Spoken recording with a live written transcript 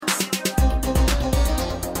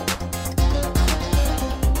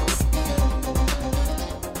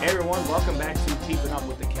Welcome back to Keeping Up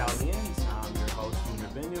with the Chaldeans. I'm your host, Junior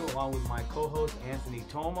Binu, along with my co-host, Anthony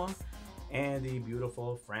Toma, and the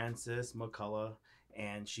beautiful Frances McCullough.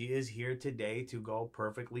 And she is here today to go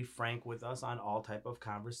perfectly frank with us on all type of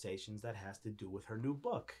conversations that has to do with her new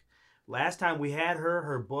book. Last time we had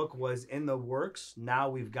her book was in the works. Now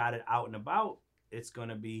we've got it out and about. It's going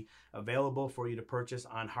to be available for you to purchase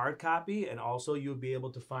on hard copy, and also you'll be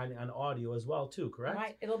able to find it on audio as well too, correct?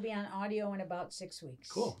 Right. It'll be on audio in about 6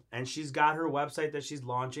 weeks. Cool. And she's got her website that she's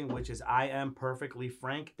launching, which is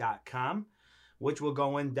IamPerfectlyFrank.com, which will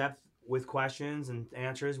go in depth with questions and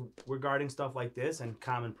answers regarding stuff like this and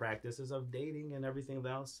common practices of dating and everything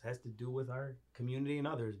else has to do with our community and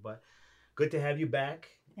others. But good to have you back.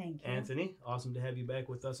 Thank you. Anthony, awesome to have you back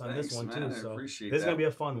with us on Thanks, this one man. too. I So appreciate this is that. going to be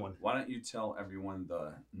a fun one. Why don't you tell everyone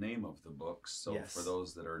the name of the book? So Yes. for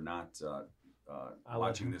those that are not I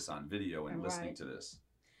watching like- this on video and listening Right. to this.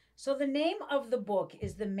 So the name of the book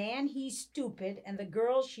is The Man He's Stupid and the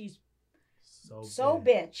Girl She's So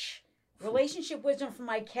big. Bitch. Relationship Wisdom from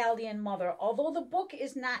My Chaldean Mother. Although the book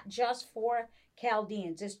is not just for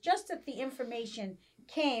Chaldeans, it's just that the information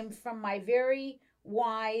came from my very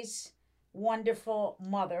wise, wonderful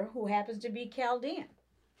mother who happens to be Chaldean.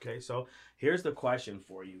 Okay, so here's the question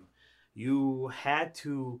for you. You had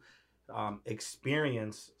to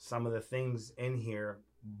experience some of the things in here,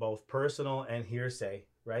 both personal and hearsay,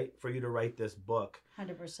 right? For you to write this book.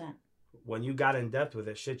 100%. When you got in depth with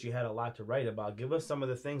it, shit, you had a lot to write about. Give us some of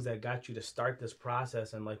the things that got you to start this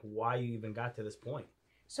process and like why you even got to this point.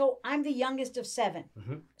 So I'm the youngest of 7.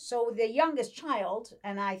 Mm-hmm. So the youngest child,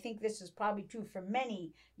 and I think this is probably true for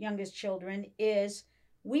many youngest children, is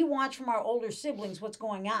we watch from our older siblings what's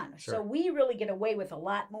going on. Sure. So we really get away with a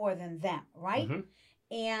lot more than them, right?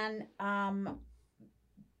 Mm-hmm. And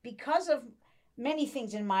because of many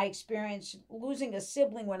things in my experience, losing a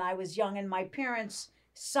sibling when I was young and my parents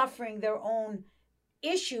suffering their own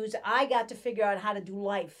issues, I got to figure out how to do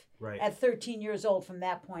life Right. at 13 years old from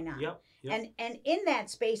that point on. Yep. And in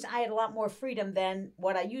that space, I had a lot more freedom than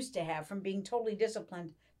what I used to have, from being totally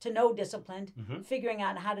disciplined to no disciplined, Mhm. figuring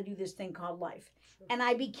out how to do this thing called life. And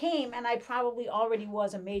I became, and I probably already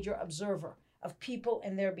was, a major observer of people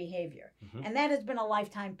and their behavior. Mhm. And that has been a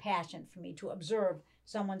lifetime passion for me, to observe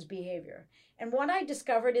someone's behavior. And what I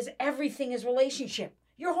discovered is everything is relationship.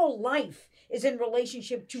 Your whole life is in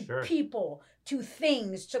relationship to Sure. people, to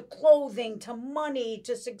things, to clothing, to money,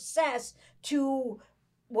 to success, to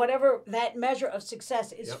whatever that measure of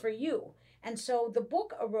success is Yep. for you. And so the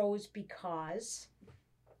book arose because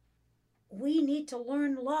we need to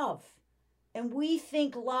learn love. And we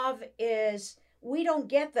think love is, we don't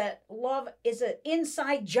get that love is an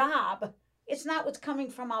inside job. It's not what's coming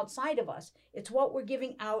from outside of us. It's what we're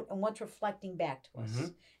giving out and what's reflecting back to us.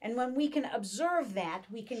 Mhm. And when we can observe that,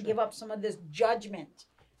 we can Sure. give up some of this judgment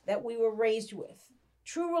that we were raised with.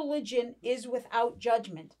 True religion is without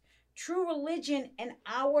judgment. True religion in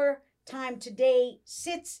our time today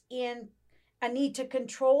sits in a need to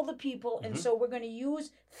control the people, and Mhm. so we're going to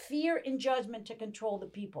use fear and judgment to control the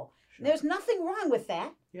people. Sure. There's nothing wrong with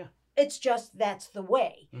that. Yeah. It's just that's the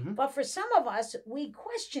way. Mhm. But for some of us, we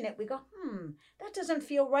question it. We go, that doesn't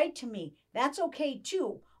feel right to me. That's okay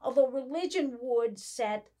too. Although religion would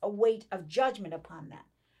set a weight of judgment upon that.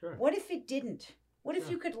 Sure. What if it didn't? What if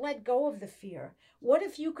Sure. you could let go of the fear? What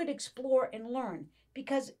if you could explore and learn?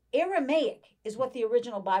 Because Aramaic is what the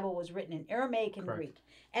original Bible was written in, Aramaic and Correct. Greek.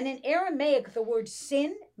 And in Aramaic, the word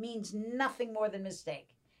sin means nothing more than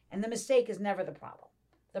mistake. And the mistake is never the problem.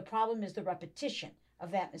 The problem is the repetition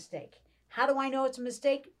of that mistake. How do I know it's a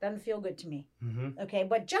mistake? Doesn't feel good to me. Mhm. Okay,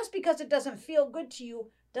 but just because it doesn't feel good to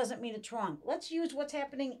you doesn't mean it's wrong. Let's use what's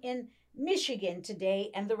happening in Michigan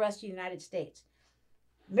today and the rest of the United States.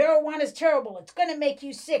 Marijuana is terrible. It's going to make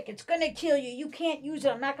you sick. It's going to kill you. You can't use it.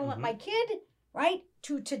 I'm not going to let my kid, right?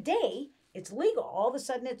 To today, it's legal. All of a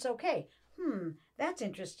sudden, it's okay. That's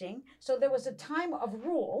interesting. So there was a time of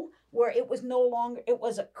rule where it was no longer, it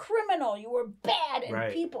was a criminal. You were bad, and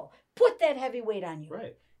Right. people put that heavy weight on you.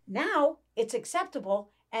 Right. Now it's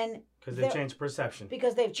acceptable, and Because they There- changed perception.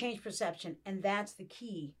 because they've changed perception, and that's the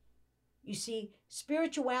key. You see,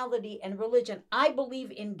 spirituality and religion, I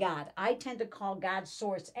believe in God. I tend to call God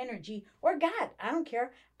source energy or God. I don't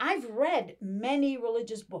care. I've read many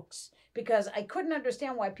religious books because I couldn't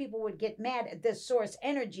understand why people would get mad at this source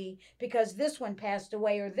energy because this one passed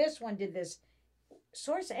away or this one did this.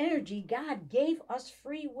 Source energy, God gave us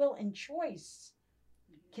free will and choice.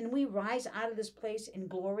 Can we rise out of this place in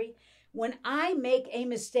glory? When I make a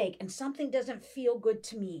mistake and something doesn't feel good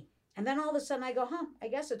to me, And then all of a sudden I go, I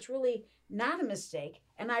guess it's really not a mistake.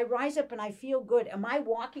 And I rise up and I feel good. Am I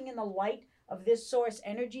walking in the light of this source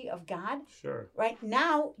energy of God? Sure. Right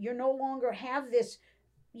now, you no longer have this,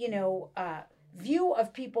 view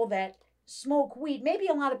of people that smoke weed. Maybe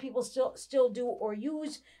a lot of people still do or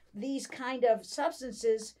use these kind of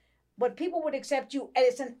substances, but people would accept you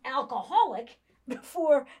as an alcoholic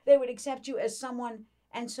before they would accept you as someone.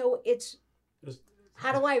 And so it's,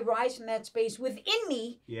 how do I rise from that space within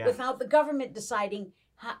me without the government deciding,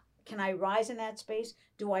 can I rise in that space?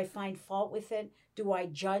 Do I find fault with it? Do I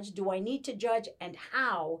judge? Do I need to judge? And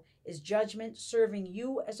how is judgment serving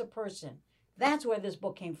you as a person? That's where this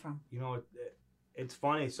book came from. It's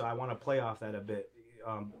funny, so I want to play off that a bit.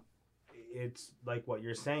 It's like what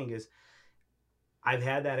you're saying is, I've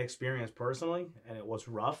had that experience personally, and it was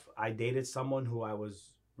rough. I dated someone who I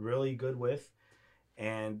was really good with,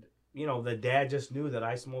 and the dad just knew that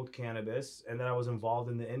I smoked cannabis and that I was involved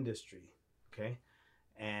in the industry, okay?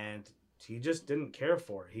 And he just didn't care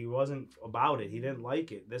for it. He wasn't about it. He didn't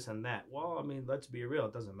like it, this and that. Well, I mean, let's be real.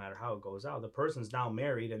 It doesn't matter how it goes out. The person's now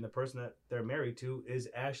married, and the person that they're married to is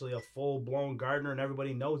actually a full-blown gardener, and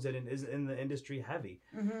everybody knows it and is in the industry heavy.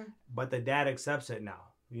 Mm-hmm. But the dad accepts it now.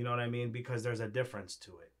 You know what I mean? Because there's a difference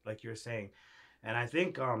to it, like you're saying. And I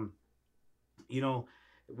think,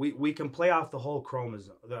 we can play off the whole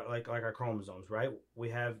chromosome, like our chromosomes, right?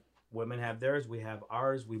 Women have theirs, we have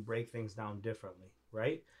ours. We break things down differently,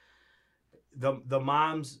 right? The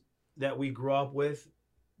moms that we grew up with,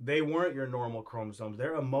 they weren't your normal chromosomes.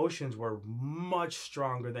 Their emotions were much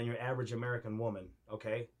stronger than your average American woman,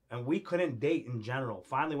 okay? And we couldn't date in general.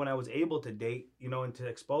 Finally, when I was able to date, and to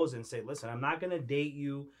expose it and say, listen, I'm not going to date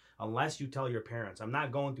you unless you tell your parents. I'm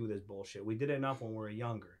not going through this bullshit. We did it enough when we were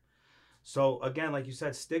younger. So again, like you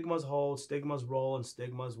said, stigmas hold, stigmas roll, and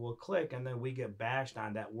stigmas will click. And then we get bashed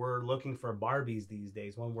on that we're looking for Barbies these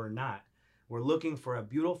days when we're not. We're looking for a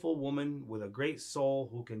beautiful woman with a great soul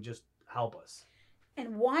who can just help us.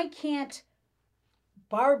 And why can't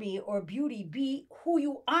Barbie or beauty be who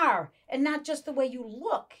you are and not just the way you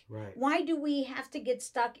look? Right. Why do we have to get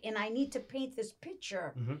stuck in, I need to paint this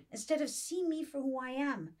picture instead of see me for who I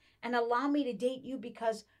am and allow me to date you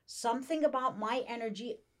because something about my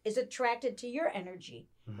energy is attracted to your energy,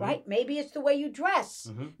 right? Maybe it's the way you dress.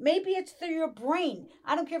 Maybe it's through your brain.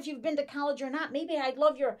 I don't care if you've been to college or not. Maybe I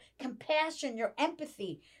love your compassion, your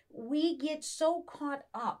empathy. We get so caught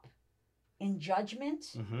up in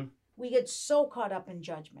judgment. We get so caught up in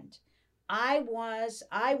judgment. I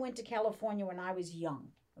went to California when I was young,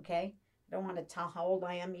 okay? I don't want to tell how old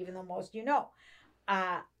I am, even though most of you know.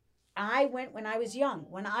 I went when I was young.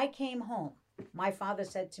 When I came home, my father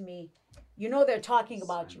said to me, they're talking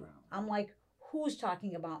about you. I'm like, who's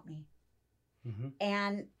talking about me?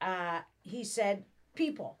 And he said,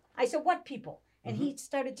 people. I said, what people? And he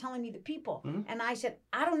started telling me the people. And I said,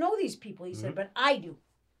 I don't know these people. He said, but I do.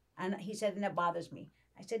 And he said, and that bothers me.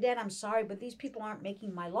 I said, Dad, I'm sorry, but these people aren't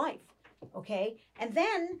making my life. Okay? And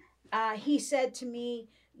then he said to me,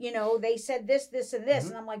 they said this, this, and this.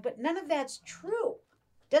 And I'm like, but none of that's true.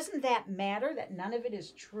 Doesn't that matter that none of it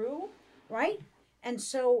is true? Right? And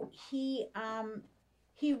so he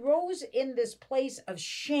rose in this place of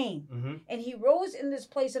shame. And he rose in this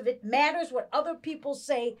place of it matters what other people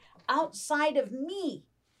say outside of me.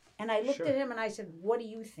 And I looked at him and I said, what do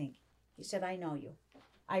you think? He said, I know you.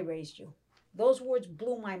 I raised you. Those words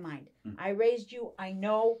blew my mind. I raised you. I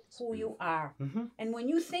know who you are. And when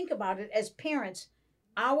you think about it as parents,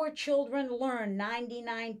 our children learn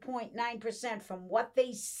 99.9% from what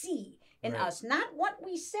they see in us, not what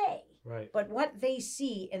we say. Right. But what they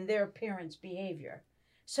see in their parents' behavior.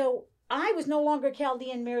 So I was no longer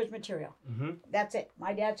Chaldean marriage material. That's it.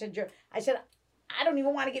 My dad said, I said, I don't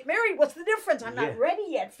even want to get married. What's the difference? I'm not ready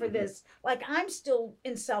yet for this. Like, I'm still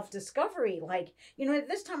in self-discovery. Like, at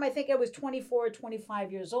this time, I think I was 24 or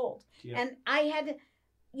 25 years old. And I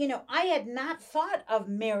had not thought of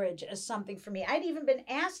marriage as something for me. I'd even been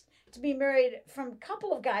asked to be married from a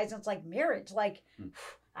couple of guys. And it's like, marriage, like,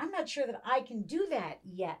 I'm not sure that I can do that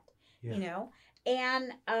yet.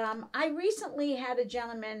 And I recently had a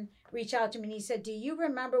gentleman reach out to me and he said, do you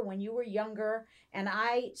remember when you were younger and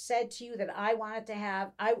I said to you that I wanted to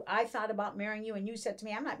have, I thought about marrying you and you said to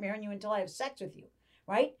me, I'm not marrying you until I have sex with you,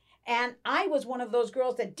 right? And I was one of those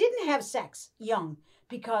girls that didn't have sex young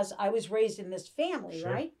because I was raised in this family,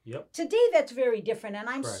 right? Yep. Today that's very different and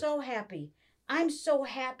I'm so happy. I'm so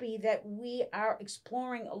happy that we are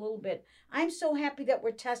exploring a little bit. I'm so happy that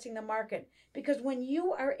we're testing the market because when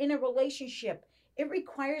you are in a relationship, it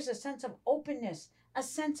requires a sense of openness, a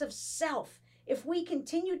sense of self. If we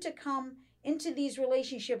continue to come into these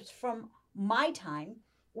relationships from my time,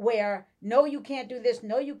 where no, you can't do this,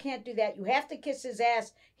 no, you can't do that. You have to kiss his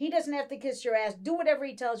ass. He doesn't have to kiss your ass. Do whatever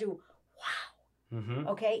he tells you. Wow. Mm-hmm.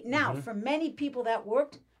 Okay. Now, for many people that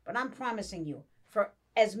worked, but I'm promising you, for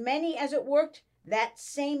as many as it worked, that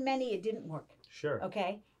same many it didn't work. Sure.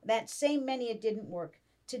 Okay. That same many it didn't work.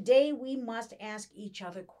 Today we must ask each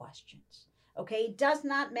other questions. Okay. It does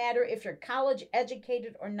not matter if you're college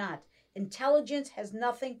educated or not. Intelligence has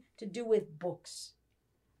nothing to do with books.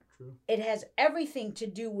 True. It has everything to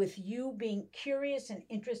do with you being curious and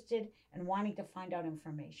interested and wanting to find out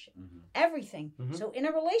information. Mm-hmm. Everything. Mhm. So in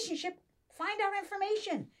a relationship, find out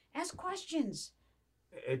information. Ask questions.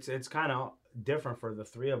 It's kind of different for the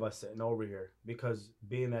three of us sitting over here because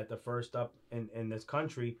being that the first up in this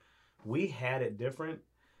country, we had it different.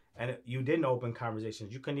 And you didn't open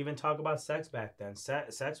conversations. You couldn't even talk about sex back then.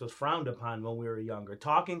 Sex was frowned upon when we were younger.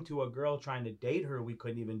 Talking to a girl, trying to date her, we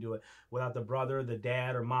couldn't even do it without the brother, the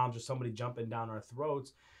dad, or moms, or somebody jumping down our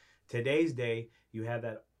throats. Today's day, you have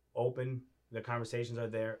that open, the conversations are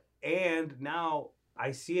there. And now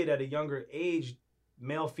I see it at a younger age,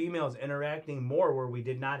 male, females interacting more where we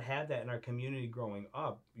did not have that in our community growing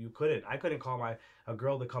up. I couldn't call a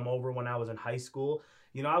girl to come over when I was in high school.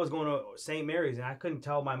 You know, I was going to St. Mary's and I couldn't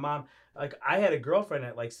tell my mom, like I had a girlfriend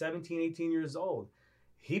at like 17, 18 years old.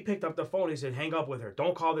 He picked up the phone. He said, hang up with her.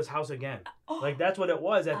 Don't call this house again. Like that's what it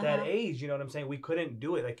was at that age. You know what I'm saying? We couldn't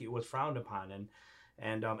do it. Like it was frowned upon.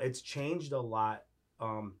 And it's changed a lot.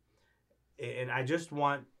 And I just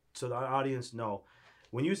want so the audience know,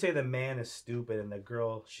 when you say the man is stupid and the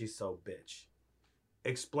girl, she's so bitch.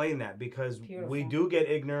 Explain that because we do get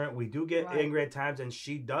ignorant. We do get angry at times. And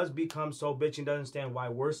she does become so bitch and doesn't understand why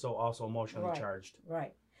we're so also emotionally charged.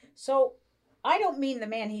 Right. So I don't mean the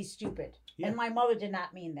man, he's stupid. Yeah. And my mother did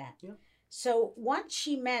not mean that. Yeah. So what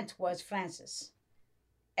she meant was, Francis,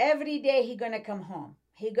 every day he going to come home.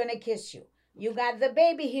 He going to kiss you. You got the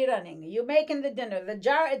baby he running. You making the dinner. The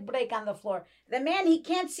jar it break on the floor. The man, he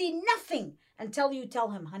can't see nothing until you tell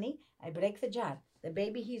him, honey, I break the jar. The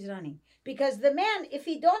baby he's running. Because the man, if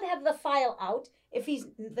he don't have the file out,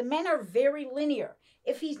 the men are very linear.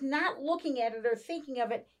 If he's not looking at it or thinking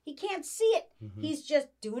of it, he can't see it. Mm-hmm. He's just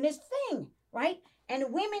doing his thing, right?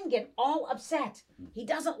 And women get all upset. He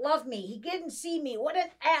doesn't love me. He didn't see me. What an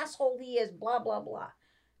asshole he is, blah, blah, blah.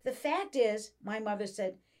 The fact is, my mother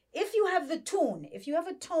said, if you have a tone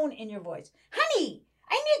in your voice, honey,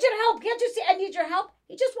 I need your help. Can't you see I need your help?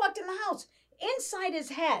 He just walked in the house. Inside his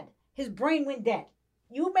head, his brain went dead.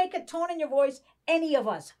 You make a tone in your voice, any of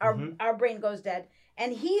us, our brain goes dead.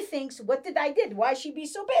 And he thinks, what did I did? Why she be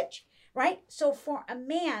so bitch? Right? So for a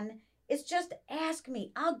man, it's just ask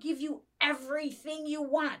me. I'll give you everything you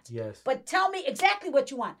want. Yes. But tell me exactly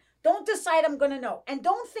what you want. Don't decide I'm going to know. And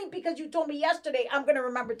don't think because you told me yesterday, I'm going to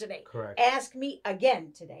remember today. Correct. Ask me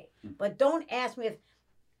again today. But don't ask me if,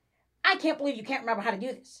 I can't believe you can't remember how to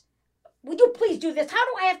do this. Would you please do this? How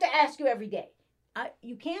do I have to ask you every day?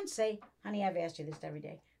 You can't say, honey, I've asked you this every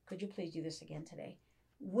day. Could you please do this again today?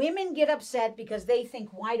 Women get upset because they think,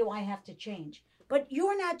 why do I have to change? But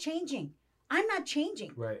you're not changing. I'm not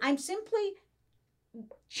changing. Right. I'm simply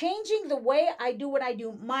changing the way I do what I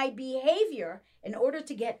do, my behavior, in order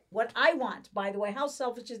to get what I want. By the way, how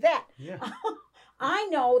selfish is that? Yeah. I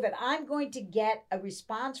know that I'm going to get a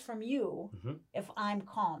response from you if I'm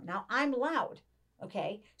calm. Now, I'm loud.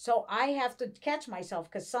 Okay, so I have to catch myself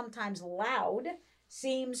because sometimes loud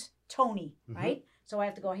seems Tony, right? So I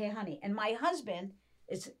have to go, hey, honey. And my husband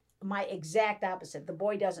is my exact opposite. The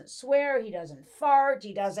boy doesn't swear. He doesn't fart.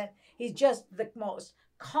 He's just the most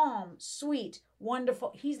calm, sweet,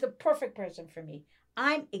 wonderful. He's the perfect person for me.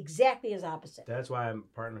 I'm exactly his opposite. That's why I'm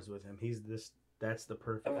partners with him. That's the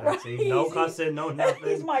perfect. Right. See, no cussing, no nothing.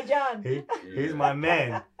 He's my John. He's my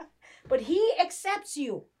man. But he accepts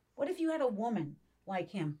you. What if you had a woman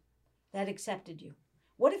like him that accepted you?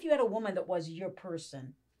 What if you had a woman that was your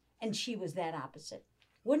person and she was that opposite?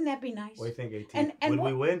 Wouldn't that be nice? What do you think, AT? And Would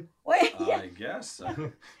we win? I guess.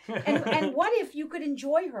 And what if you could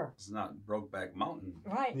enjoy her? It's not Brokeback Mountain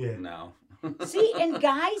Right. Yeah. now. See, and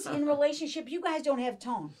guys in relationship, you guys don't have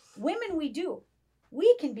tone. Women, we do.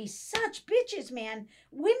 We can be such bitches, man.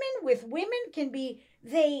 Women with women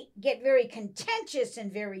they get very contentious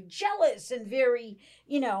and very jealous and very,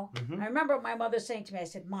 I remember my mother saying to me, I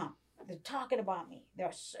said, Mom, they're talking about me.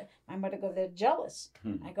 My mother goes, they're jealous.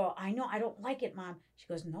 I go, I know, I don't like it, Mom. She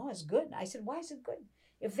goes, no, it's good. I said, why is it good?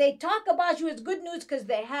 If they talk about you, it's good news because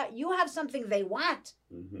you have something they want.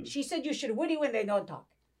 She said you should witty when they don't talk.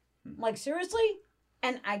 I'm like, seriously?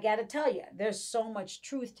 And I got to tell you, there's so much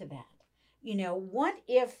truth to that. What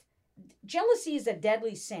if jealousy is a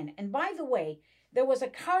deadly sin? And by the way, there was a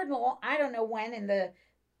cardinal, I don't know when, in the,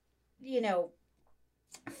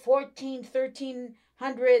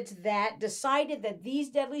 1300s that decided that these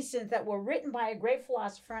deadly sins that were written by a great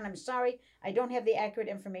philosopher, and I'm sorry, I don't have the accurate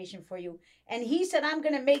information for you, and he said, I'm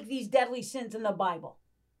going to make these deadly sins in the Bible,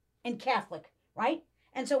 in Catholic, right?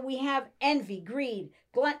 And so we have envy, greed,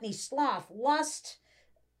 gluttony, sloth, lust.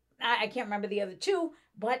 I can't remember the other two,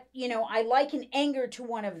 but I liken anger to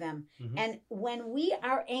one of them. Mhm. And when we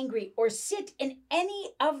are angry or sit in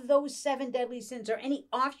any of those 7 deadly sins or any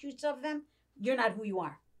offshoots of them, you're not who you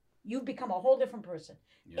are. You've become a whole different person.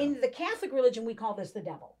 Yeah. In the Catholic religion, we call this the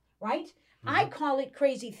devil, right? I call it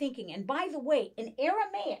crazy thinking. And by the way, in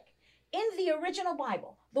Aramaic, in the original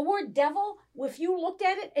Bible, the word devil, if you looked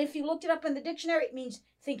it up in the dictionary, it means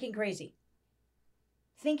thinking crazy.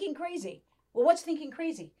 Thinking crazy. Well, what's thinking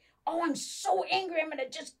crazy? Oh, I'm so angry, I'm going to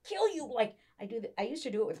just kill you. Like I used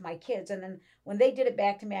to do it with my kids. And then when they did it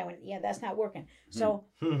back to me, I went, yeah, that's not working. So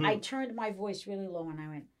I turned my voice really low and I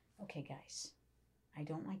went, okay, guys, I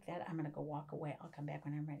don't like that. I'm going to go walk away. I'll come back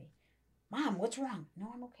when I'm ready. Mom, what's wrong?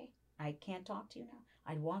 No, I'm okay. I can't talk to you now.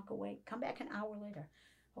 I'd walk away, come back an hour later.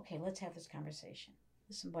 Okay, let's have this conversation.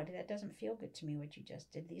 Listen, buddy, that doesn't feel good to me what you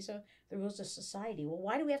just did. These are the rules of society. Well,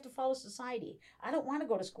 why do we have to follow society? I don't want to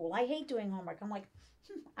go to school. I hate doing homework. I'm like,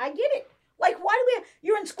 I get it. Like, why do we have,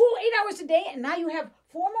 you're in school 8 hours a day and now you have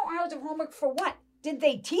 4 more hours of homework for what? Did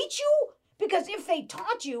they teach you? Because if they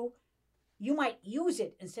taught you, you might use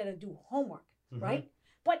it instead of do homework, right?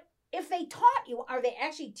 But if they taught you, are they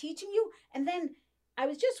actually teaching you? And then I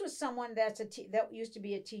was just with someone that used to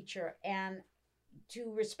be a teacher, and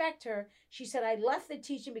to respect her, she said, I left the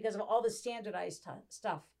teaching because of all the standardized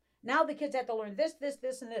stuff. Now the kids have to learn this, this,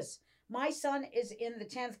 this, and this. My son is in the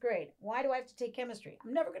 10th grade. Why do I have to take chemistry?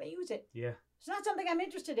 I'm never going to use it. Yeah. It's not something I'm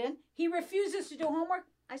interested in. He refuses to do homework.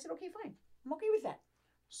 I said, okay, fine. I'm okay with that.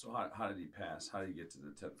 So how did he pass? How did he get to the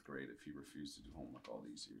 10th grade if he refused to do homework all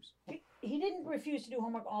these years? He didn't refuse to do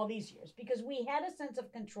homework all these years because we had a sense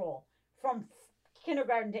of control from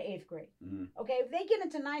kindergarten to 8th grade. Okay, if they get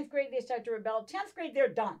into 9th grade, they start to rebel. 10th grade, they're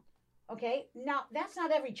done. Okay, now that's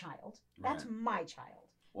not every child. That's my child.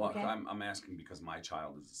 Well, okay? I'm asking because my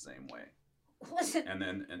child is the same way. Listen, and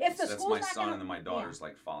if the that's school's my not son, gonna, and then my daughter's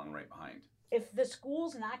like falling right behind. If the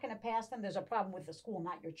school's not going to pass them, there's a problem with the school,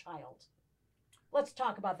 not your child. Let's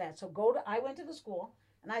talk about that. So I went to the school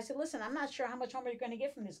and I said, listen, I'm not sure how much homework you're going to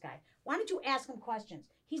get from this guy. Why don't you ask him questions?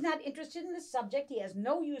 He's not interested in this subject. He has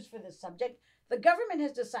no use for this subject. The government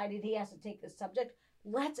has decided he has to take this subject.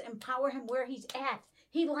 Let's empower him where he's at.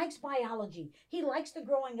 He likes biology. He likes the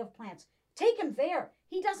growing of plants. Take him there.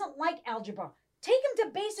 He doesn't like algebra. Take him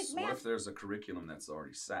to basic math. What if there's a curriculum that's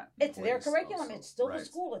already set? It's their curriculum. Also. It's still the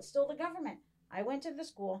school. It's still the government. I went to the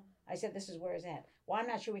school. I said, this is where he's at. Well, I'm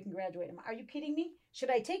not sure we can graduate him. Are you kidding me? Should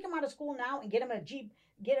I take him out of school now and get him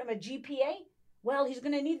a GPA? Well, he's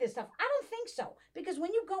going to need this stuff. I don't think so. Because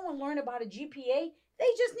when you go and learn about a GPA, they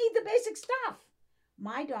just need the basic stuff.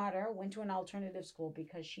 My daughter went to an alternative school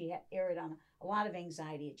because she had erred on a lot of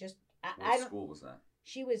anxiety. What school was that?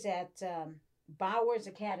 She was at Bowers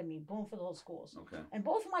Academy, Bloomfield Hill Schools. Okay. And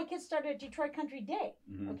both of my kids started at Detroit Country Day.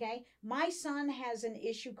 Okay. My son has an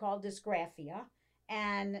issue called dysgraphia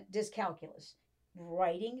and dyscalculus.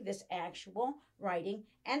 This actual writing,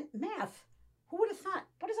 and math. Who would have thought?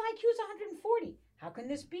 But his IQ is 140. How can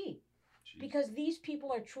this be? Jeez. Because these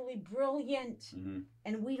people are truly brilliant,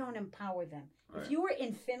 and we don't empower them. Right. If you were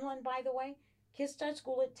in Finland, by the way, kids start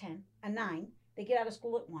school at 9. They get out of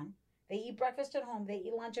school at 1. They eat breakfast at home. They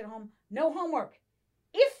eat lunch at home. No homework.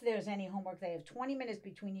 If there's any homework, they have 20 minutes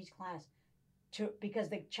between each class because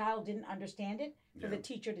the child didn't understand it for the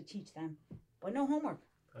teacher to teach them. But no homework.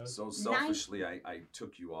 So selfishly, I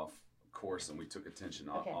took you off course and we took attention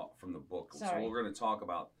off from the book. Sorry. So we're going to talk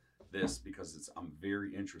about this because I'm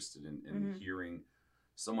very interested in hearing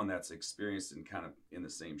someone that's experienced and kind of in the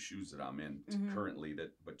same shoes that I'm in currently.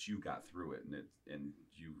 But you got through it, and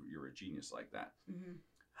you're a genius like that.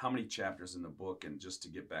 How many chapters in the book? And just to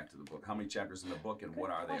get back to the book, how many chapters in the book, and what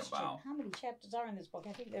are they about? How many chapters are in this book?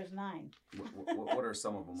 I think there's 9. What are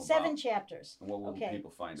some of them about? 7 chapters. And what will people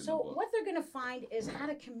find in the So book? what they're going to find is how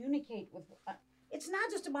to communicate with. It's not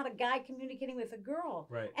just about a guy communicating with a girl.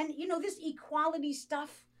 Right. And this equality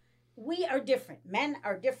stuff. We are different. Men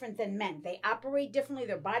are different than men. They operate differently.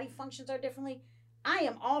 Their body functions are differently. I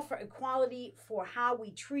am all for equality for how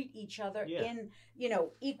we treat each other in,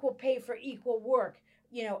 equal pay for equal work.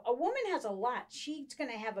 A woman has a lot. She's going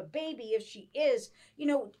to have a baby if she is. We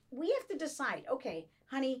have to decide, okay,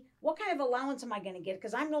 honey, what kind of allowance am I going to get?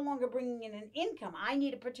 Because I'm no longer bringing in an income. I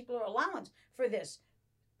need a particular allowance for this.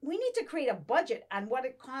 We need to create a budget on what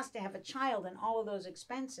it costs to have a child and all of those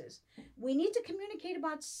expenses. We need to communicate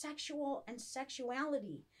about sexual and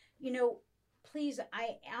sexuality. please,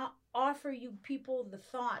 I offer you people the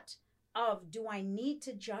thought of, do I need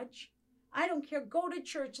to judge? I don't care. Go to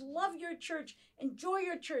church, love your church, enjoy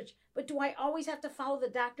your church. But do I always have to follow the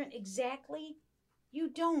doctrine exactly? You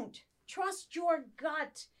don't. Trust your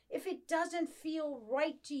gut. If it doesn't feel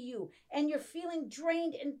right to you and you're feeling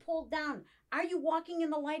drained and pulled down, are you walking in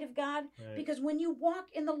the light of God? Right. Because when you walk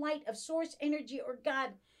in the light of source energy or God,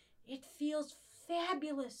 it feels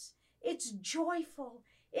fabulous. It's joyful.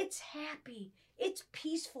 It's happy. It's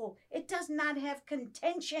peaceful. It does not have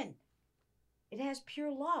contention. It has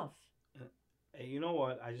pure love. Hey, you know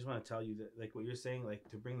what? I just want to tell you that, like what you're saying, like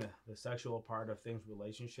to bring the sexual part of things,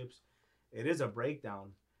 relationships, it is a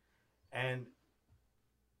breakdown. And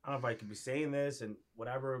I don't know if I could be saying this and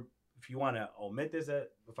whatever, if you want to omit this,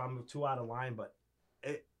 if I'm too out of line, but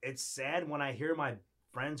it's sad when I hear my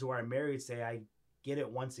friends who are married say, I get it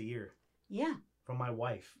once a year. Yeah. From my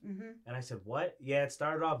wife. Mm-hmm. And I said, what? Yeah, it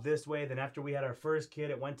started off this way. Then after we had our first kid,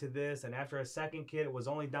 it went to this. And after a second kid, it was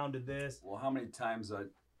only down to this. Well, how many times a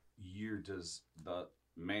year does the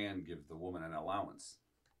man give the woman an allowance?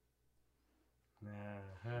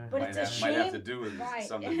 But it's a shame. Might have to do with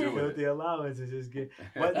something to do with the allowance is just good.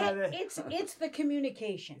 But it's the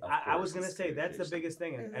communication. I was gonna say that's the biggest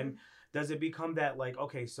thing, and does it become that like,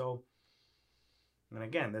 okay, so, and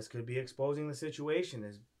again, this could be exposing the situation,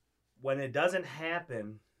 is when it doesn't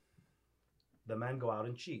happen, the men go out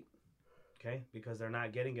and cheat, okay, because they're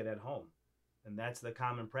not getting it at home, and that's the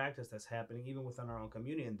common practice that's happening even within our own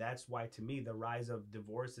community, and that's why to me the rise of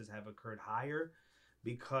divorces have occurred higher,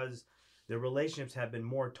 because the relationships have been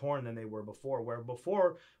more torn than they were before, where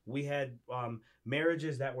before we had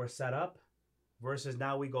marriages that were set up versus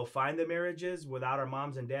now we go find the marriages without our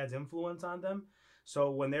moms and dads' influence on them.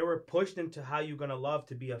 So when they were pushed into how you're going to love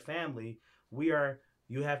to be a family,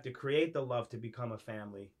 you have to create the love to become a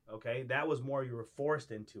family, okay? That was more you were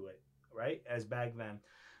forced into it, right, as back then.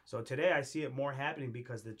 So today I see it more happening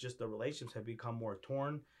because the relationships have become more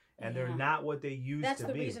torn and they're not what they used to be. That's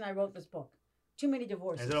the reason I wrote this book. Too many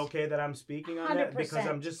divorces. Is it okay that I'm speaking on 100%. that? Because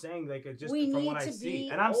I'm just saying, like, it just we from need what I to see, be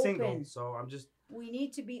and I'm open. single, so I'm just. We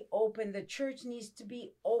need to be open. The church needs to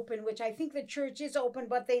be open, which I think the church is open,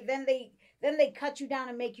 but they cut you down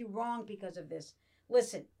and make you wrong because of this.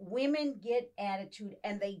 Listen, women get attitude,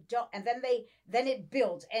 and they don't, and then it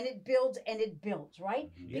builds and it builds and it builds, right?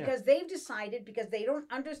 Yeah. Because they've decided, because they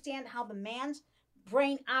don't understand how the man's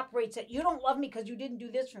brain operates, that you don't love me because you didn't do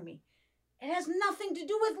this for me. It has nothing to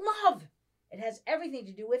do with love. It has everything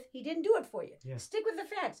to do with he didn't do it for you. Yeah. Stick with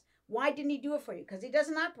the facts. Why didn't he do it for you? Because he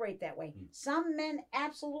doesn't operate that way. Some men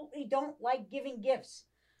absolutely don't like giving gifts.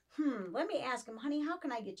 Let me ask him, honey, how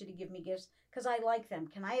can I get you to give me gifts? Because I like them.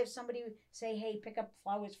 Can I have somebody say, hey, pick up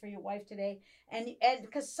flowers for your wife today? And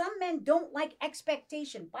because some men don't like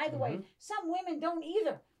expectation. By the way, some women don't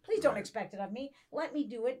either. Please don't expect it of me. Let me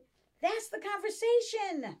do it. That's the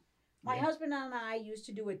conversation. My husband and I used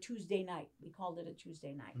to do a Tuesday night. We called it a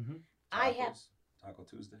Tuesday night. Taco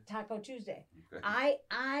Tuesday. Taco Tuesday. Okay.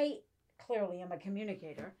 I clearly am a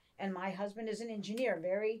communicator, and my husband is an engineer.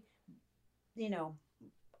 Very,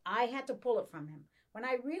 I had to pull it from him. When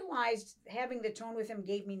I realized having the tone with him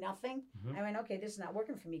gave me nothing, I went, okay, this is not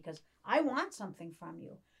working for me because I want something from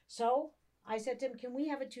you. So I said to him, can we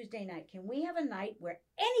have a Tuesday night? Can we have a night where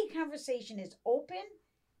any conversation is open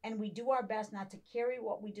and we do our best not to carry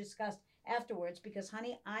what we discussed afterwards? Because,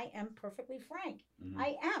 honey, I am perfectly frank.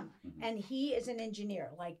 I am. And he is an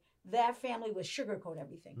engineer. Like, that family was sugarcoat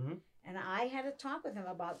everything. And I had a talk with him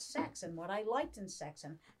about sex and what I liked in sex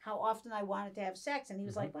and how often I wanted to have sex. And he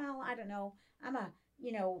was like, well, I don't know. I'm a,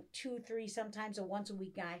 2, 3, sometimes a once a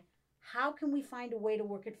week guy. How can we find a way to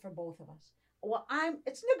work it for both of us? Well,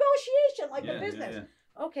 it's negotiation, like the business.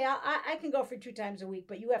 Yeah. Okay, I can go for 2 times a week,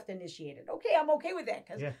 but you have to initiate it. Okay, I'm okay with that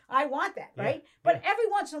because I want that, right? But every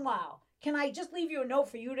once in a while, can I just leave you a note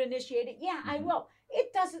for you to initiate it? Yeah, I will.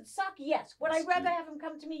 It doesn't suck, yes. Would I rather have him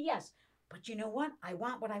come to me? Yes. But you know what? I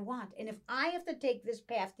want what I want. And if I have to take this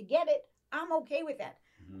path to get it, I'm okay with that.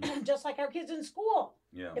 Just like our kids in school.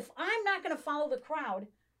 Yeah. If I'm not going to follow the crowd,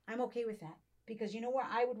 I'm okay with that. Because you know where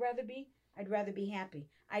I would rather be? I'd rather be happy.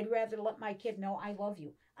 I'd rather let my kid know I love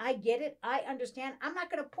you. I get it. I understand. I'm not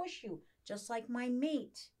going to push you, just like my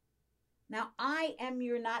mate. Now, I am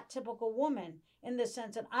your not typical woman in the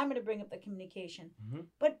sense that I'm going to bring up the communication.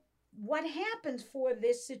 But what happens for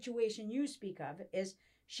this situation you speak of is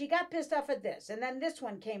she got pissed off at this, and then this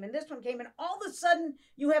one came, and all of a sudden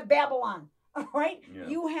you have Babylon, all right? Yeah.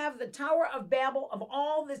 You have the Tower of Babel of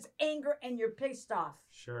all this anger, and you're pissed off.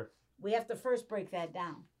 Sure. We have to first break that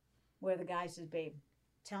down, where the guy says, babe,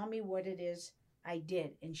 tell me what it is I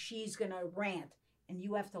did, and she's going to rant, and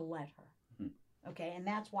you have to let her. Okay, and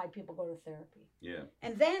that's why people go to therapy. Yeah.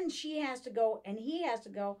 And then she has to go, and he has to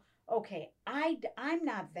go. Okay, I'm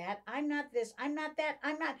not that. I'm not this. I'm not that.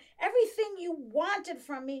 I'm not everything you wanted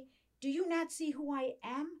from me. Do you not see who I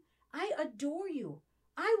am? I adore you.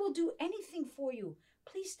 I will do anything for you.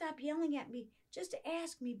 Please stop yelling at me. Just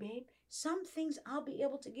ask me, babe. Some things I'll be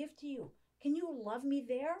able to give to you. Can you love me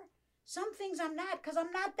there? Some things I'm not, because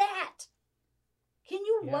I'm not that. Can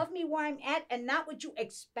you Yeah. love me where I'm at and not what you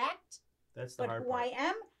expect, That's the but hard who part. I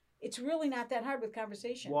am? It's really not that hard with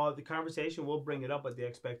conversation. Well, the conversation will bring it up, but the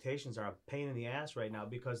expectations are a pain in the ass right now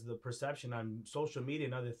because the perception on social media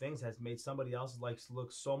and other things has made somebody else's life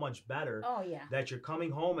look so much better Oh, yeah. that you're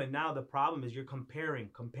coming home and now the problem is you're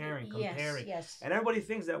comparing. Yes. And everybody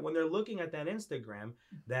thinks that when they're looking at that Instagram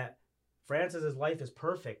that Francis's life is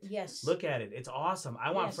perfect. Yes. Look at it. It's awesome.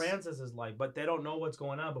 I want Yes. Francis's life, but they don't know what's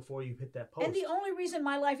going on before you hit that post. And the only reason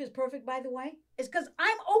my life is perfect, by the way, is because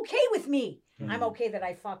I'm okay with me. Mhm. I'm okay that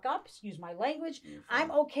I fuck up, excuse my language. You're I'm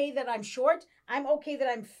fine. okay that I'm short. I'm okay that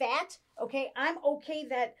I'm fat. Okay. I'm okay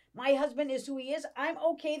that my husband is who he is. I'm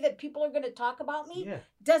okay that people are going to talk about me. Yeah.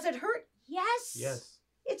 Does it hurt? Yes. Yes.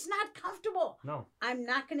 It's not comfortable. No. I'm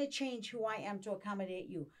not going to change who I am to accommodate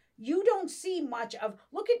you. You don't see much of,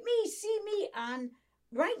 look at me, see me on,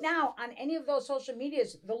 right now on any of those social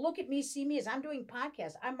medias. The look at me, see me is I'm doing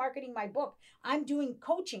podcasts. I'm marketing my book. I'm doing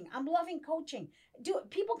coaching. I'm loving coaching.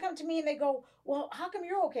 People come to me and they go, well, how come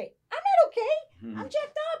you're okay? I'm not okay. Mhm. I'm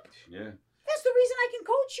jacked up. Yeah. That's the reason I can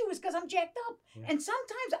coach you is because I'm jacked up. Yeah. And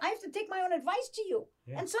sometimes I have to take my own advice to you.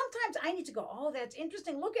 Yeah. And sometimes I need to go, oh, that's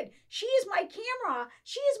interesting. Look at, she is my camera.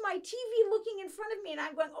 She is my TV looking in front of me. And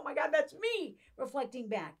I'm going, oh my God, that's me reflecting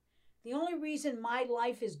back. The only reason my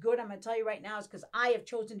life is good, I'm going to tell you right now, is because I have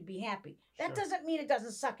chosen to be happy. That Sure. doesn't mean it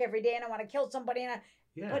doesn't suck every day and I want to kill somebody.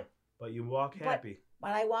 Yeah. But you walk happy.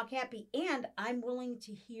 But I walk happy and I'm willing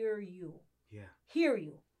to hear you. Yeah. Hear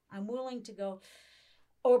you. I'm willing to go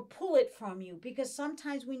or pull it from you because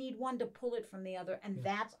sometimes we need one to pull it from the other and Yeah.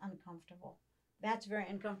 that's uncomfortable. That's very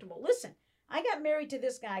uncomfortable. Listen, I got married to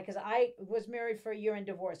this guy because I was married for a year and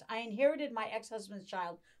divorced. I inherited my ex-husband's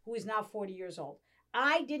child who is now 40 years old.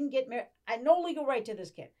 I didn't get married. I had no legal right to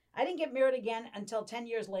this kid. I didn't get married again until 10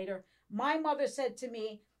 years later. My mother said to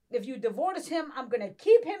me, if you divorce him, I'm going to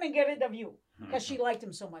keep him and get rid of you because she liked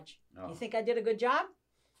him so much. Oh. You think I did a good job?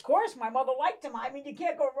 Of course, my mother liked him. I mean, you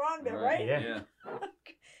can't go wrong there, right? Yeah. Yeah.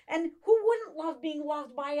 And who wouldn't love being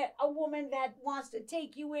loved by a woman that wants to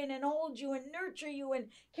take you in and hold you and nurture you and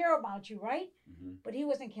care about you, right? Mhm. But he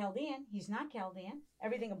wasn't Chaldean. He's not Chaldean.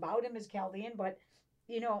 Everything about him is Chaldean. But,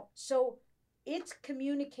 so it's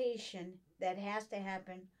communication that has to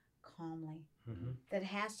happen calmly, Mhm. that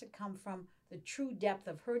has to come from the true depth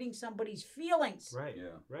of hurting somebody's feelings. Right.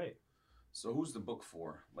 Yeah. Right. So who's the book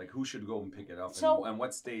for? Like, who should go and pick it up? So- and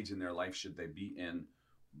what stage in their life should they be in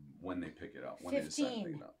when they pick it up? When they decide to 15.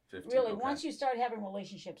 pick it up? 15. Really, okay. once you start having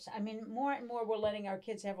relationships, I mean, more and more we're letting our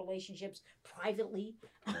kids have relationships privately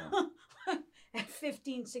Yeah. at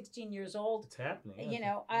 15, 16 years old. It's happening. You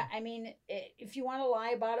know, I mean, if you want to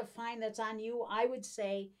lie about it, fine, that's on you. I would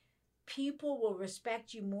say people will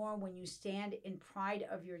respect you more when you stand in pride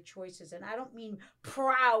of your choices. And I don't mean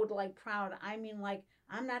proud like proud. I mean like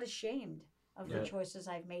I'm not ashamed of the Yeah. choices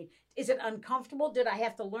I've made. Is it uncomfortable? Did I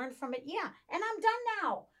have to learn from it? Yeah. And I'm done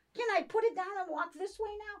now. Can I put it down and walk this way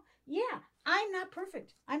now? Yeah. I'm not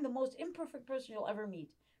perfect. I'm the most imperfect person you'll ever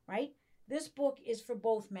meet, right? This book is for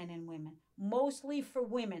both men and women, mostly for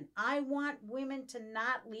women. I want women to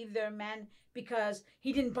not leave their men because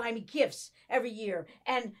he didn't buy me gifts every year.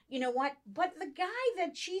 And you know what? But the guy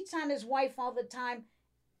that cheats on his wife all the time,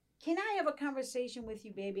 can I have a conversation with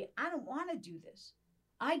you, baby? I don't want to do this.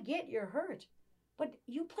 I get you're hurt, but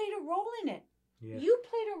you played a role in it. Yeah. You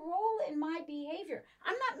played a role in my behavior.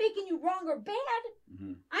 I'm not making you wrong or bad.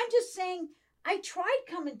 Mhm. I'm just saying I tried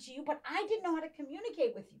coming to you, but I didn't know how to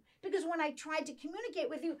communicate with you. Because when I tried to communicate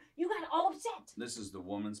with you, you got all upset. This is the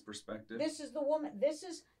woman's perspective. This is the woman. This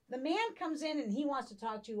is the man comes in and he wants to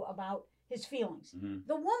talk to you about his feelings. Mhm.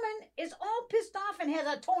 The woman is all pissed off and has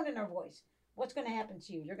a tone in her voice. What's going to happen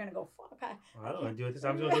to you? You're going to go, fuck. I don't want to do this.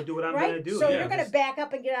 I'm going to do what I'm Right? going to do. So Yeah. you're going to back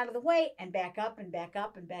up and get out of the way and back up and back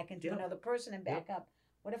up and back into Yep. another person and back up.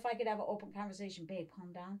 What if I could have an open conversation? Babe,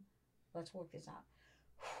 calm down. Let's work this out.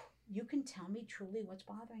 You can tell me truly what's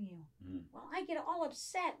bothering you. Mhm. Well, I get all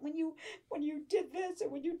upset when you did this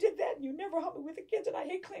and when you did that and you never helped me with the kids and I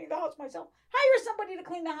hate cleaning the house myself. Hire somebody to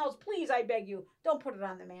clean the house, please, I beg you. Don't put it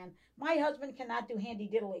on the man. My husband cannot do handy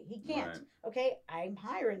diddly. He can't. Right. Okay? I'm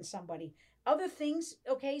hiring somebody. other things,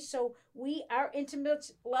 okay, so our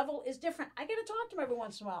intimate level is different. I got to talk to him every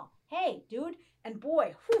once in a while. Hey, dude. And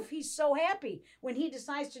boy, whew, he's so happy when he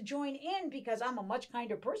decides to join in because I'm a much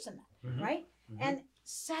kinder person, right? And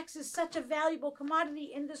sex is such a valuable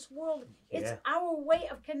commodity in this world. It's our way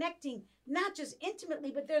of connecting, not just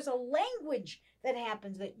intimately, but there's a language that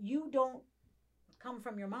happens that you don't come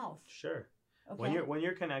from your mouth. Sure. Okay? When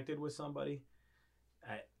you're connected with somebody,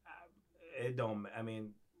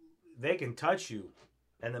 they can touch you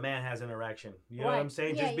and the man has an erection. You know what I'm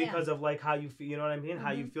saying? Just because of like how you feel, you know what I mean?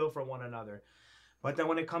 How you feel for one another. But then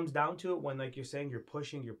when it comes down to it, when like you're saying, you're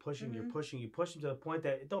pushing to the point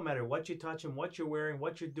that it don't matter what you touch him, what you're wearing,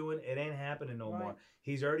 what you're doing, it ain't happening no more.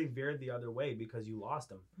 He's already veered the other way because you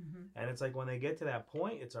lost him. And it's like when they get to that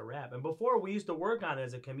point, it's a wrap. And before we used to work on it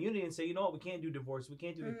as a community and say, you know what, we can't do divorce. We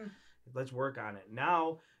can't do let's work on it.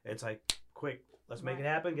 Now it's like, quick, let's make it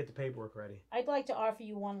happen. Get the paperwork ready. I'd like to offer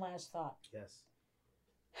you one last thought. Yes.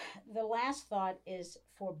 The last thought is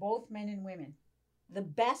for both men and women. The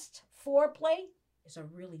best foreplay is a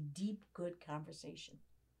really deep, good conversation.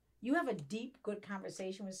 You have a deep, good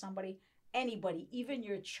conversation with somebody, anybody, even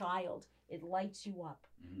your child, it lights you up.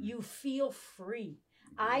 You feel free.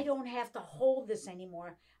 I don't have to hold this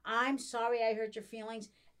anymore. I'm sorry I hurt your feelings.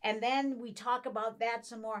 And then we talk about that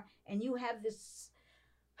some more, and you have this,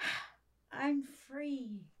 I'm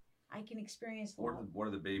free. I can experience love. What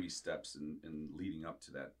are the baby steps in leading up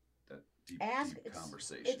to that deep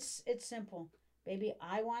conversation? It's simple. Baby,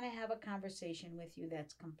 I want to have a conversation with you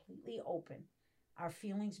that's completely open. Our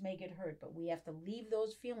feelings may get hurt, but we have to leave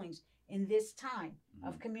those feelings in this time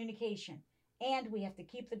of communication. And we have to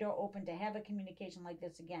keep the door open to have a communication like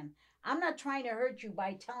this again. I'm not trying to hurt you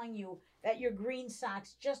by telling you that your green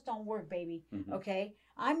socks just don't work, baby. Okay?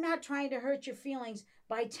 I'm not trying to hurt your feelings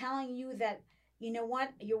by telling you that, you know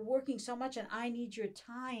what, you're working so much and I need your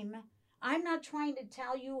time. I'm not trying to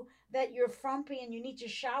tell you that you're frumpy and you need to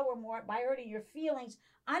shower more by hurting your feelings.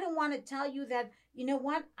 I don't want to tell you that, you know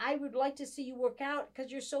what, I would like to see you work out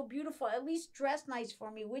because you're so beautiful. At least dress nice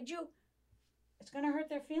for me, would you? It's going to hurt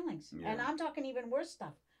their feelings. Yeah. And I'm talking even worse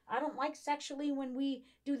stuff. I don't like sexually when we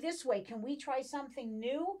do this way. Can we try something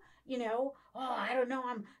new? You know, I don't know.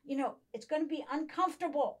 It's going to be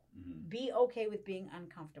uncomfortable. Be okay with being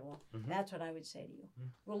uncomfortable. That's what I would say to you.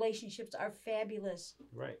 Relationships are fabulous.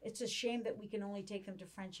 Right. It's a shame that we can only take them to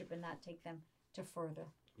friendship and not take them to further.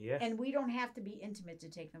 Yeah. And we don't have to be intimate to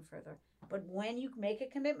take them further. But when you make a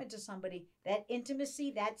commitment to somebody, that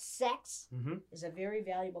intimacy, that sex is a very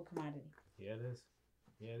valuable commodity. Yeah, it is.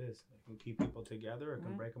 Yeah, it is. It can keep people together. It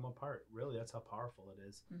can break them apart. Really, that's how powerful it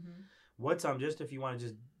is. What's just if you want to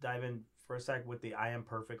just dive in for a sec with the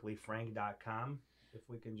IamPerfectlyFrank.com, if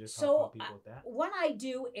we can just talk about people with that. What I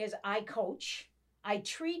do is I coach. I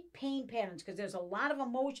treat pain patterns because there's a lot of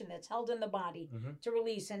emotion that's held in the body to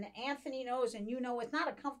release. And Anthony knows, and you know, it's not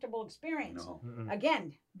a comfortable experience. No.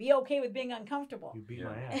 Again, be okay with being uncomfortable. You beat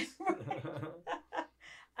my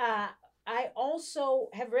ass. I also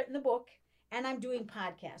have written the book. And I'm doing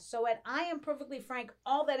podcasts. So at I Am Perfectly Frank,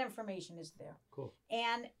 all that information is there. Cool.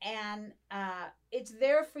 And it's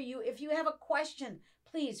there for you. If you have a question,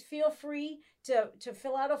 please feel free to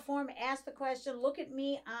fill out a form, ask the question, look at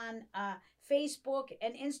me on Facebook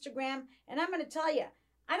and Instagram. And I'm going to tell you,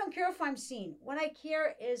 I don't care if I'm seen. What I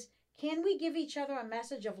care is, can we give each other a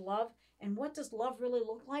message of love? And what does love really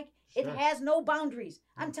look like? Sure. It has no boundaries.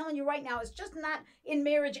 I'm telling you right now, it's just not in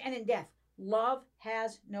marriage and in death. Love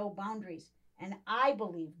has no boundaries. And I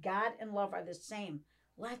believe God and love are the same.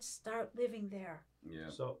 Let's start living there.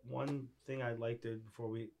 Yeah. So one thing I'd like to, before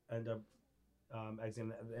we end up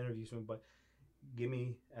exiting the interview soon, but give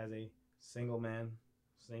me, as a single man,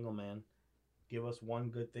 give us one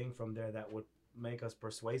good thing from there that would make us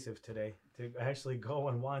persuasive today to actually go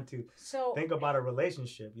and want to think about a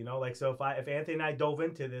relationship. You know, like, so if Anthony and I dove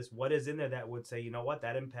into this, what is in there that would say, you know what,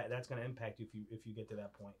 that's going to impact you if you get to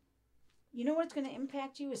that point? You know what's going to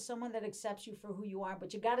impact you is someone that accepts you for who you are,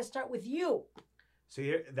 but you got to start with you. So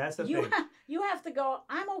that's the thing. You have to go,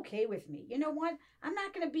 I'm okay with me. You know what? I'm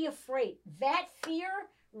not going to be afraid. That fear,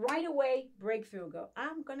 right away, breakthrough. Go,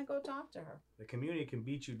 I'm going to go talk to her. The community can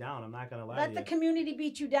beat you down. I'm not going to lie to you. Let the community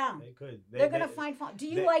beat you down. They could. They're going to find fault. Do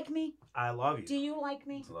you like me? I love you. Do you like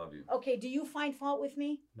me? I love you. Okay, do you find fault with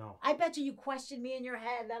me? No. I bet you question me in your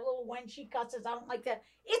head. That little when she cusses, I don't like that.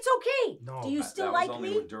 It's okay. No. Do you still that like was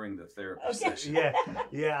only me? During the therapy session.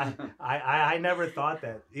 Yeah. I never thought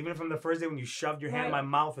that. Even from the first day when you shoved your hand in my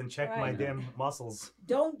mouth and checked my damn muscles.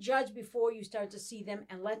 Don't judge before you start to see them,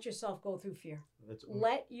 and let yourself go through fear.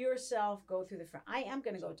 Let yourself go through the fear. I am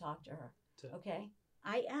going to go talk to her. Okay?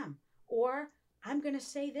 I am. Or I'm going to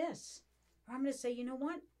say this. Or I'm going to say, you know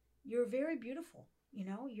what? you're very beautiful.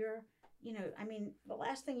 I mean, the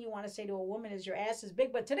last thing you want to say to a woman is your ass is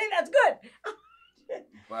big, but today that's good.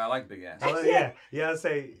 But I like big ass. Oh, yeah.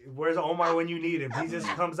 Say, where's Omar when you need him? He just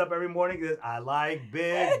comes up every morning. He says, I like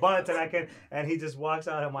big butts, and he just walks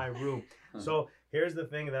out of my room. So here's the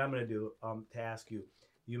thing that I'm gonna do. To ask you.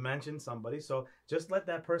 You mentioned somebody, so just let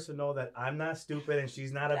that person know that I'm not stupid and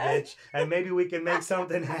she's not a bitch, and maybe we can make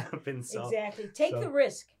something happen. So exactly. Take the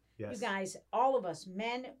risk. Yes. You guys, all of us,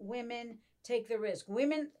 men, women, take the risk.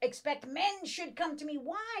 Women expect men should come to me.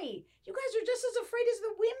 Why? You guys are just as afraid as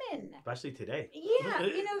the women. Especially today. Yeah,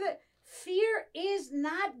 that fear is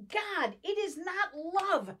not God. It is not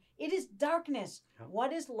love. It is darkness. Yeah.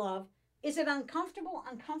 What is love? Is it uncomfortable?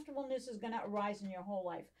 Uncomfortableness is going to arise in your whole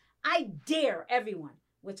life. I dare everyone.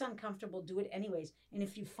 What's uncomfortable, do it anyways. And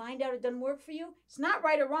if you find out it doesn't work for you, it's not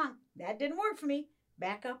right or wrong. That didn't work for me.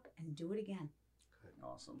 Back up and do it again.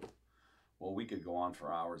 Awesome. Well, we could go on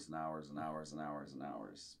for hours and hours and hours and hours and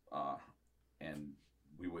hours, and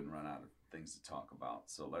we wouldn't run out of things to talk about.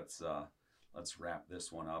 So let's wrap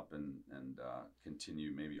this one up and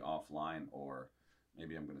continue maybe offline, or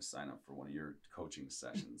maybe I'm going to sign up for one of your coaching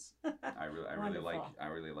sessions. I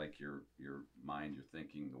really like your mind, your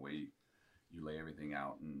thinking, the way you lay everything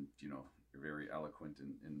out, and you're very eloquent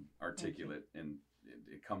and articulate, and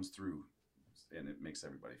it comes through. And it makes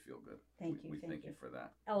everybody feel good. We thank you for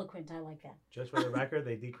that. Eloquent, I like that. Just for the record,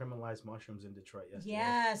 they decriminalized mushrooms in Detroit yesterday.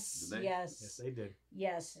 Yes, Did they? Yes, they did.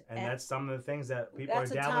 Yes. And that's some of the things that people are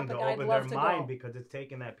that's a dabbling to topic I'd open love their to mind, go. because it's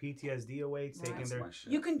taking that PTSD away. It's taking That's their my shit.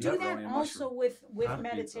 You can do that Pepperoni also mushroom. with Huh?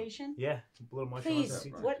 meditation. a little mushroom. Please,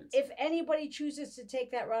 That's right. if anybody chooses to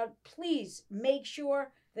take that route, please make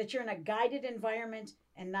sure that you're in a guided environment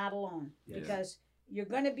and not alone, Yes. because you're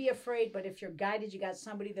going to be afraid, but if you're guided, you got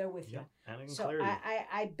somebody there with you. And it can So clear you.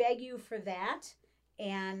 I beg you for that.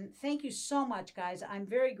 And thank you so much, guys. I'm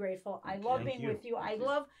very grateful. I love Thank being you. with you. Thank I you.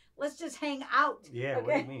 love, let's just hang out. Yeah, Okay?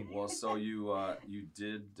 what do you mean? Well, so you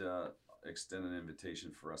did extend an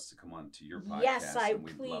invitation for us to come on to your podcast. Yes, and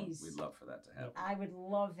we'd please. love for that to happen. I would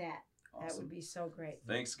love that. That Awesome. would be so great.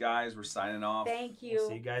 Thanks, guys. We're signing off. Thank We'll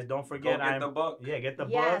see you you. guys. Don't Go forget, get the book. get the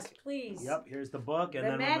Yes, book. please. Yep, here's the book, and The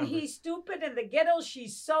then man, remember, he's stupid, and the ghetto,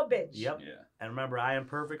 she's so bitch. Yep. Yeah. And remember,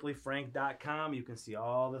 IamPerfectlyFrank.com. You can see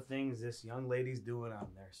all the things this young lady's doing on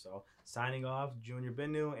there. So, signing off, Junior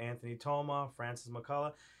Binu, Anthony Toma, Francis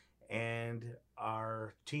McCullough, and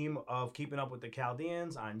our team of Keeping Up with the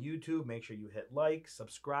Chaldeans on YouTube. Make sure you hit like,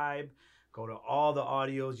 subscribe, go to all the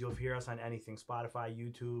audios. You'll hear us on anything: Spotify,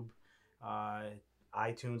 YouTube,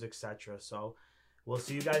 iTunes, etc. So, we'll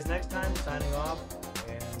see you guys next time. Signing off,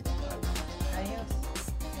 and Adios.